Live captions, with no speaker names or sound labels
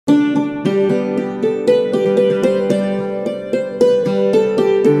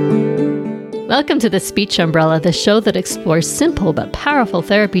Welcome to the Speech Umbrella, the show that explores simple but powerful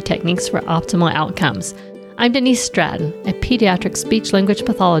therapy techniques for optimal outcomes. I'm Denise Stratton, a pediatric speech-language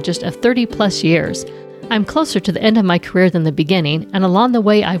pathologist of 30 plus years. I'm closer to the end of my career than the beginning, and along the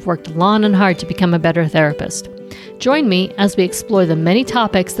way I've worked long and hard to become a better therapist. Join me as we explore the many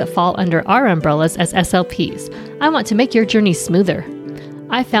topics that fall under our umbrellas as SLPs. I want to make your journey smoother.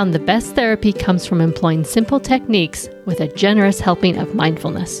 I found the best therapy comes from employing simple techniques with a generous helping of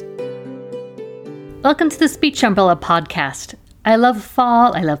mindfulness. Welcome to the Speech Umbrella podcast. I love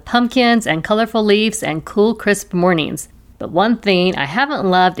fall, I love pumpkins and colorful leaves and cool, crisp mornings. But one thing I haven't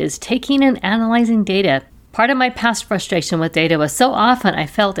loved is taking and analyzing data. Part of my past frustration with data was so often I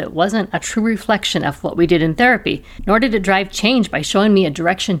felt it wasn't a true reflection of what we did in therapy, nor did it drive change by showing me a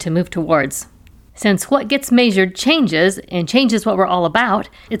direction to move towards. Since what gets measured changes, and changes what we're all about,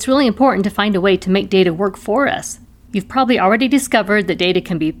 it's really important to find a way to make data work for us. You've probably already discovered that data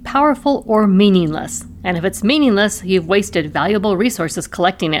can be powerful or meaningless. And if it's meaningless, you've wasted valuable resources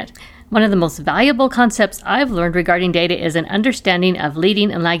collecting it. One of the most valuable concepts I've learned regarding data is an understanding of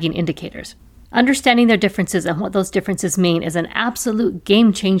leading and lagging indicators. Understanding their differences and what those differences mean is an absolute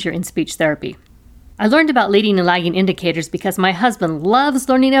game changer in speech therapy. I learned about leading and lagging indicators because my husband loves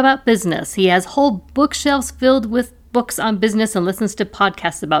learning about business. He has whole bookshelves filled with books on business and listens to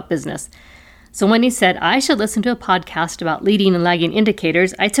podcasts about business. So when he said I should listen to a podcast about leading and lagging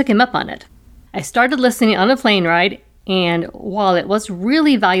indicators, I took him up on it. I started listening on a plane ride, and while it was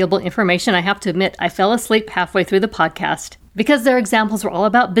really valuable information, I have to admit I fell asleep halfway through the podcast because their examples were all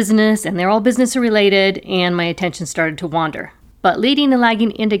about business and they're all business related, and my attention started to wander. But leading and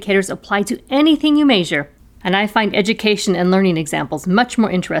lagging indicators apply to anything you measure, and I find education and learning examples much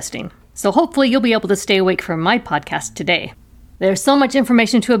more interesting. So hopefully you'll be able to stay awake for my podcast today. There's so much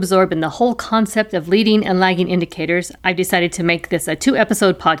information to absorb in the whole concept of leading and lagging indicators, I've decided to make this a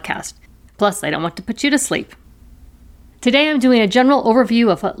 2-episode podcast. Plus, I don't want to put you to sleep. Today I'm doing a general overview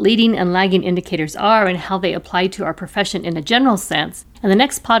of what leading and lagging indicators are and how they apply to our profession in a general sense. And the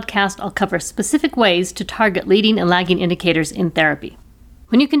next podcast I'll cover specific ways to target leading and lagging indicators in therapy.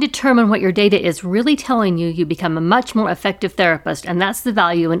 When you can determine what your data is really telling you, you become a much more effective therapist, and that's the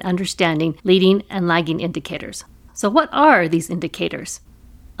value in understanding leading and lagging indicators. So what are these indicators?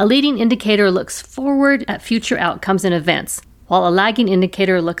 A leading indicator looks forward at future outcomes and events, while a lagging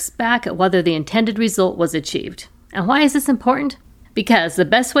indicator looks back at whether the intended result was achieved. And why is this important? Because the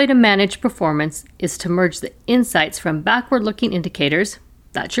best way to manage performance is to merge the insights from backward-looking indicators,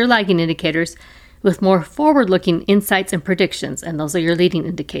 that's your lagging indicators, with more forward-looking insights and predictions, and those are your leading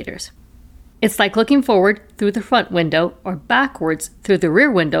indicators. It's like looking forward through the front window or backwards through the rear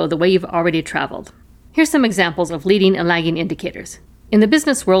window the way you've already traveled. Here's some examples of leading and lagging indicators. In the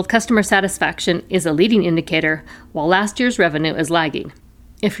business world, customer satisfaction is a leading indicator, while last year's revenue is lagging.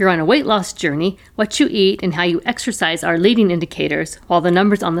 If you're on a weight loss journey, what you eat and how you exercise are leading indicators, while the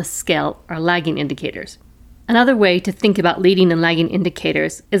numbers on the scale are lagging indicators. Another way to think about leading and lagging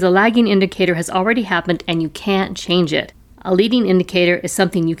indicators is a lagging indicator has already happened and you can't change it. A leading indicator is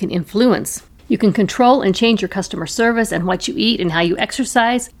something you can influence. You can control and change your customer service and what you eat and how you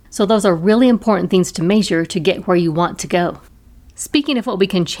exercise, so those are really important things to measure to get where you want to go. Speaking of what we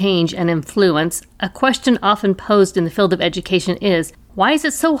can change and influence, a question often posed in the field of education is, why is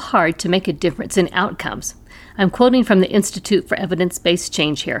it so hard to make a difference in outcomes? I'm quoting from the Institute for Evidence-Based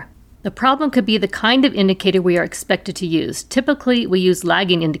Change here. The problem could be the kind of indicator we are expected to use. Typically, we use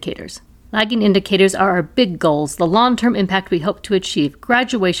lagging indicators. Lagging indicators are our big goals, the long-term impact we hope to achieve,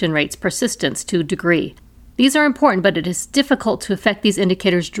 graduation rates, persistence to degree. These are important, but it is difficult to affect these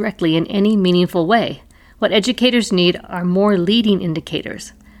indicators directly in any meaningful way. What educators need are more leading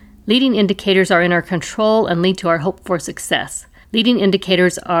indicators. Leading indicators are in our control and lead to our hope for success. Leading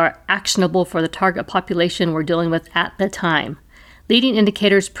indicators are actionable for the target population we're dealing with at the time. Leading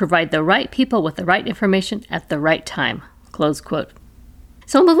indicators provide the right people with the right information at the right time. Close quote.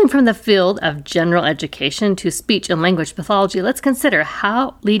 So moving from the field of general education to speech and language pathology, let's consider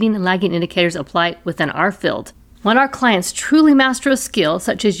how leading and lagging indicators apply within our field. When our clients truly master a skill,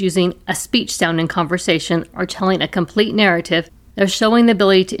 such as using a speech sound in conversation or telling a complete narrative, they're showing the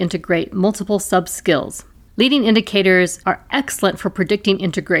ability to integrate multiple sub-skills. Leading indicators are excellent for predicting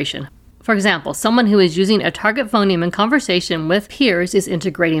integration. For example, someone who is using a target phoneme in conversation with peers is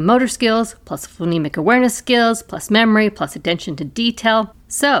integrating motor skills, plus phonemic awareness skills, plus memory, plus attention to detail.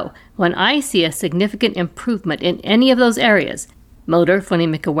 So, when I see a significant improvement in any of those areas, motor,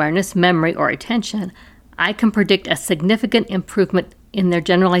 phonemic awareness, memory, or attention, I can predict a significant improvement in their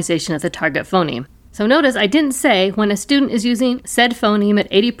generalization of the target phoneme. So notice I didn't say when a student is using said phoneme at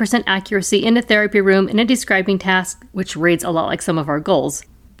 80% accuracy in a therapy room in a describing task, which reads a lot like some of our goals.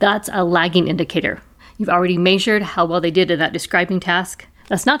 That's a lagging indicator. You've already measured how well they did in that describing task.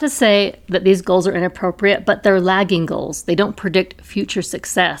 That's not to say that these goals are inappropriate, but they're lagging goals. They don't predict future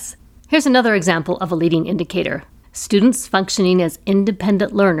success. Here's another example of a leading indicator. Students functioning as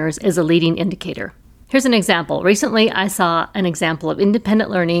independent learners is a leading indicator. Here's an example. Recently, I saw an example of independent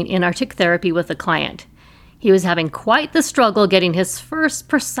learning in Artic therapy with a client. He was having quite the struggle getting his first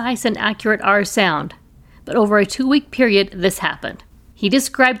precise and accurate R sound. But over a 2-week period, this happened. He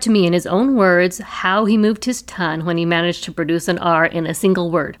described to me in his own words how he moved his tongue when he managed to produce an R in a single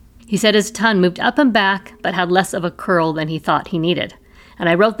word. He said his tongue moved up and back, but had less of a curl than he thought he needed. And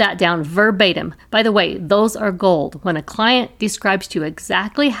I wrote that down verbatim. By the way, those are gold. When a client describes to you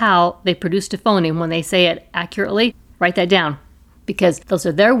exactly how they produced a phoneme when they say it accurately, write that down. Because those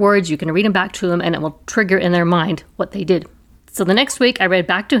are their words, you can read them back to them, and it will trigger in their mind what they did. So the next week, I read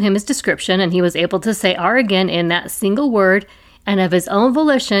back to him his description, and he was able to say R again in that single word, and of his own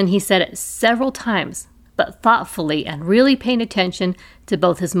volition, he said it several times, but thoughtfully and really paying attention to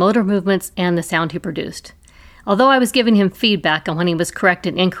both his motor movements and the sound he produced. Although I was giving him feedback on when he was correct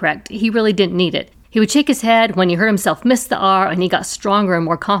and incorrect, he really didn't need it. He would shake his head when he heard himself miss the R, and he got stronger and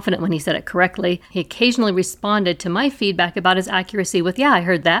more confident when he said it correctly. He occasionally responded to my feedback about his accuracy with, "Yeah, I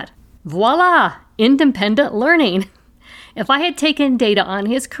heard that." Voila! Independent learning. If I had taken data on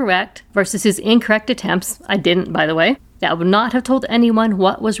his correct versus his incorrect attempts, I didn't, by the way, that would not have told anyone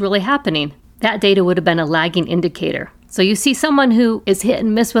what was really happening. That data would have been a lagging indicator. So you see, someone who is hit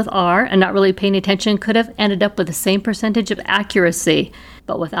and miss with R and not really paying attention could have ended up with the same percentage of accuracy,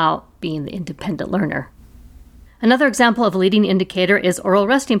 but without being the independent learner. Another example of a leading indicator is oral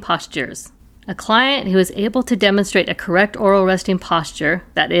resting postures. A client who is able to demonstrate a correct oral resting posture,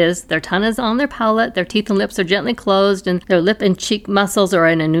 that is, their tongue is on their palate, their teeth and lips are gently closed, and their lip and cheek muscles are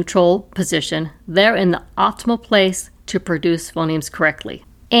in a neutral position, they're in the optimal place to produce phonemes correctly.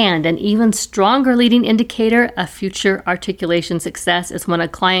 And an even stronger leading indicator of future articulation success is when a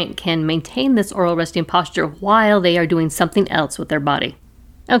client can maintain this oral resting posture while they are doing something else with their body.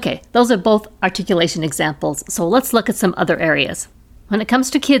 Okay, those are both articulation examples, so let's look at some other areas. When it comes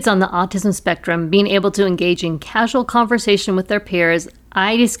to kids on the autism spectrum being able to engage in casual conversation with their peers,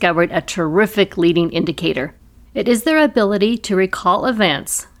 I discovered a terrific leading indicator. It is their ability to recall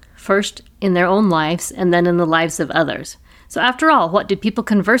events, first in their own lives and then in the lives of others. So after all, what did people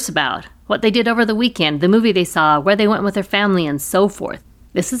converse about? What they did over the weekend, the movie they saw, where they went with their family, and so forth.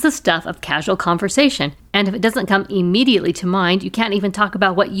 This is the stuff of casual conversation. And if it doesn't come immediately to mind, you can't even talk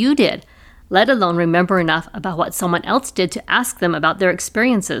about what you did, let alone remember enough about what someone else did to ask them about their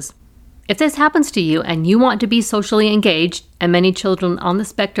experiences. If this happens to you and you want to be socially engaged, and many children on the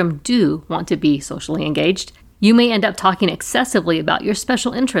spectrum do want to be socially engaged, you may end up talking excessively about your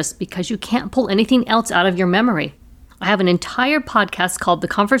special interests because you can't pull anything else out of your memory. I have an entire podcast called The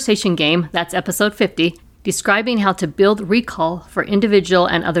Conversation Game, that's episode 50, describing how to build recall for individual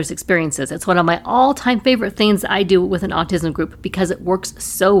and others' experiences. It's one of my all-time favorite things that I do with an autism group because it works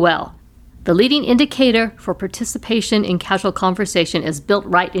so well. The leading indicator for participation in casual conversation is built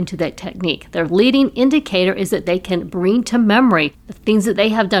right into that technique. Their leading indicator is that they can bring to memory the things that they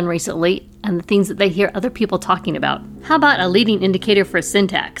have done recently and the things that they hear other people talking about. How about a leading indicator for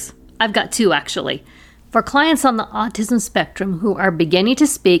syntax? I've got two, actually. For clients on the autism spectrum who are beginning to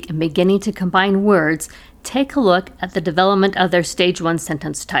speak and beginning to combine words, take a look at the development of their stage 1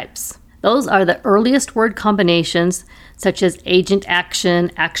 sentence types. Those are the earliest word combinations, such as agent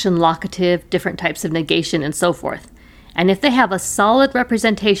action, action locative, different types of negation, and so forth. And if they have a solid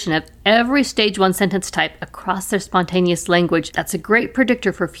representation of every stage 1 sentence type across their spontaneous language, that's a great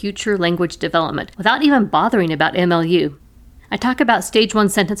predictor for future language development, without even bothering about MLU. I talk about stage 1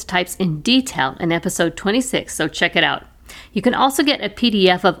 sentence types in detail in episode 26, so check it out. You can also get a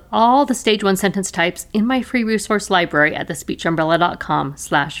PDF of all the stage 1 sentence types in my free resource library at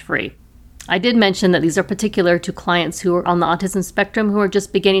thespeechumbrella.com/free. I did mention that these are particular to clients who are on the autism spectrum who are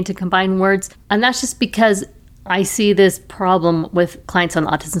just beginning to combine words, and that's just because I see this problem with clients on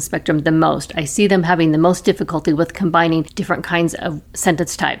the autism spectrum the most. I see them having the most difficulty with combining different kinds of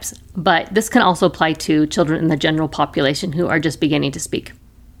sentence types. But this can also apply to children in the general population who are just beginning to speak.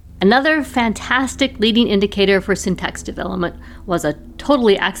 Another fantastic leading indicator for syntax development was a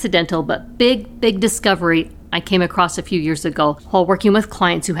totally accidental but big discovery I came across a few years ago while working with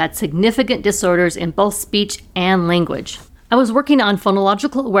clients who had significant disorders in both speech and language. I was working on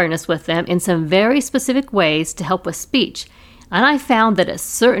phonological awareness with them in some very specific ways to help with speech, and I found that at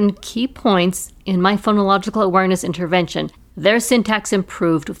certain key points in my phonological awareness intervention, their syntax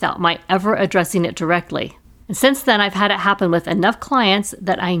improved without my ever addressing it directly. And since then, I've had it happen with enough clients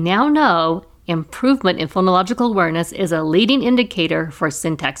that I now know improvement in phonological awareness is a leading indicator for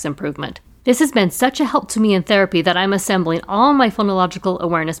syntax improvement. This has been such a help to me in therapy that I'm assembling all my phonological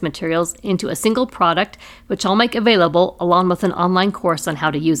awareness materials into a single product, which I'll make available along with an online course on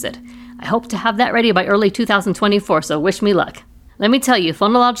how to use it. I hope to have that ready by early 2024, so wish me luck. Let me tell you,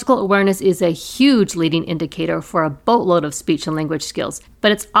 phonological awareness is a huge leading indicator for a boatload of speech and language skills,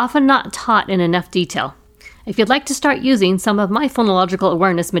 but it's often not taught in enough detail. If you'd like to start using some of my phonological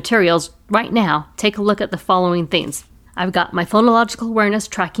awareness materials right now, take a look at the following things. I've got my phonological awareness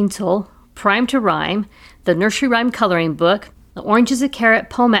tracking tool, Prime to Rhyme, the Nursery Rhyme Coloring Book, the Orange is a Carrot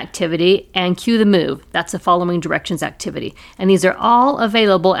poem activity, and Cue the Move. That's a following directions activity. And these are all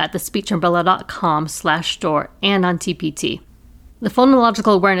available at thespeechumbrella.com/store and on TPT. The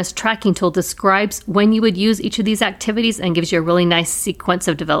phonological awareness tracking tool describes when you would use each of these activities and gives you a really nice sequence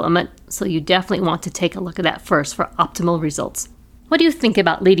of development, so you definitely want to take a look at that first for optimal results. What do you think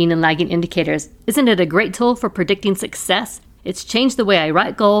about leading and lagging indicators? Isn't it a great tool for predicting success? It's changed the way I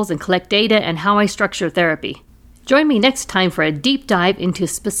write goals and collect data and how I structure therapy. Join me next time for a deep dive into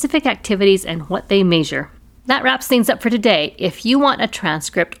specific activities and what they measure. That wraps things up for today. If you want a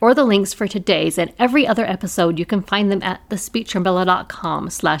transcript or the links for today's and every other episode, you can find them at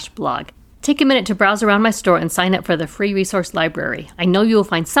thespeechumbrella.com/blog. Take a minute to browse around my store and sign up for the free resource library. I know you will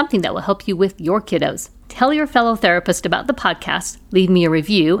find something that will help you with your kiddos. Tell your fellow therapist about the podcast, leave me a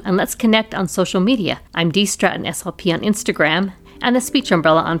review, and let's connect on social media. I'm Dee Stratton SLP on Instagram and The Speech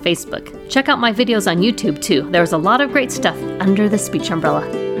Umbrella on Facebook. Check out my videos on YouTube too. There's a lot of great stuff under the Speech Umbrella.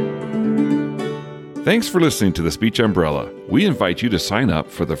 Thanks for listening to The Speech Umbrella. We invite you to sign up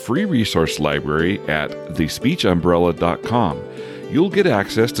for the free resource library at thespeechumbrella.com. You'll get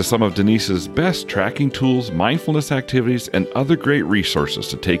access to some of Denise's best tracking tools, mindfulness activities, and other great resources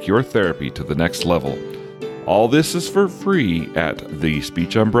to take your therapy to the next level. All this is for free at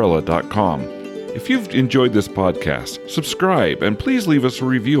thespeechumbrella.com. If you've enjoyed this podcast, subscribe and please leave us a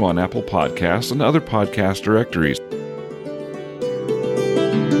review on Apple Podcasts and other podcast directories.